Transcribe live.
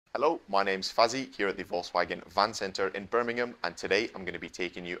Hello, my name's Fazzy here at the Volkswagen Van Centre in Birmingham, and today I'm going to be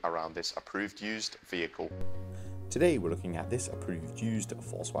taking you around this approved used vehicle. Today we're looking at this approved used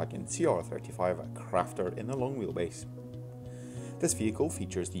Volkswagen CR35 Crafter in the long wheelbase. This vehicle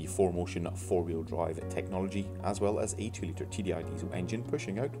features the 4Motion four-wheel drive technology as well as a 2-litre TDI diesel engine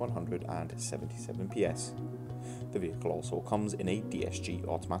pushing out 177 PS. The vehicle also comes in a DSG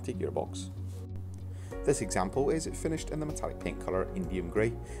Automatic gearbox. This example is finished in the metallic paint colour Indium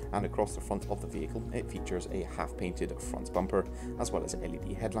Grey, and across the front of the vehicle it features a half-painted front bumper as well as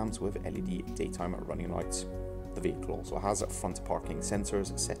LED headlamps with LED daytime running lights. The vehicle also has front parking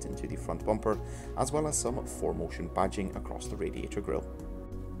sensors set into the front bumper as well as some 4Motion badging across the radiator grille.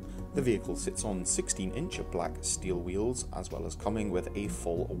 The vehicle sits on 16-inch black steel wheels as well as coming with a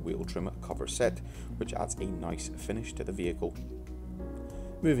full wheel trim cover set, which adds a nice finish to the vehicle.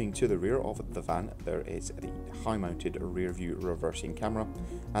 Moving to the rear of the van, there is the high-mounted rear-view reversing camera,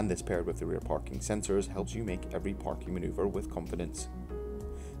 and this paired with the rear parking sensors helps you make every parking manoeuvre with confidence.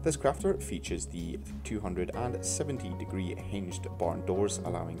 This crafter features the 270-degree hinged barn doors,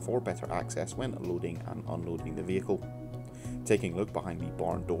 allowing for better access when loading and unloading the vehicle. Taking a look behind the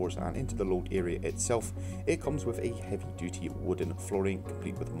barn doors and into the load area itself, it comes with a heavy-duty wooden flooring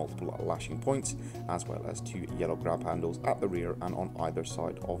complete with multiple lashing points, as well as two yellow grab handles at the rear and on either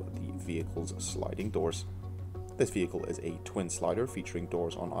side of the vehicle's sliding doors. This vehicle is a twin slider featuring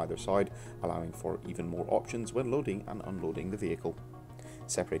doors on either side, allowing for even more options when loading and unloading the vehicle.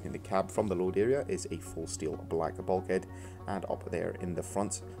 Separating the cab from the load area is a full steel black bulkhead, and up there in the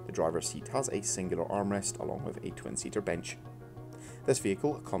front, the driver's seat has a singular armrest along with a twin-seater bench. This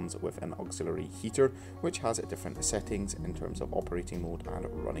vehicle comes with an auxiliary heater, which has different settings in terms of operating mode and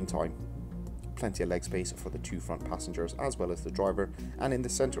running time. Plenty of leg space for the two front passengers as well as the driver, and in the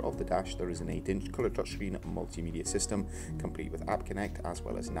centre of the dash there is an 8-inch colour touchscreen multimedia system, complete with App Connect as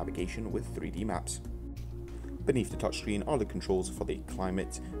well as navigation with 3D maps. Beneath the touchscreen are the controls for the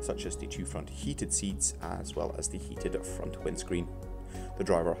climate, such as the two front heated seats as well as the heated front windscreen. The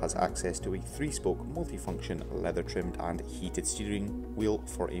driver has access to a 3-spoke multifunction leather-trimmed and heated steering wheel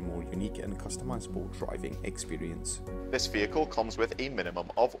for a more unique and customizable driving experience. This vehicle comes with a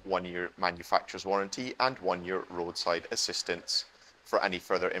minimum of 1 year manufacturer's warranty and 1 year roadside assistance. For any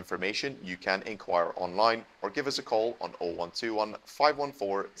further information, you can inquire online or give us a call on 0121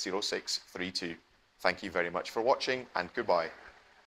 514 0632. Thank you very much for watching, and goodbye.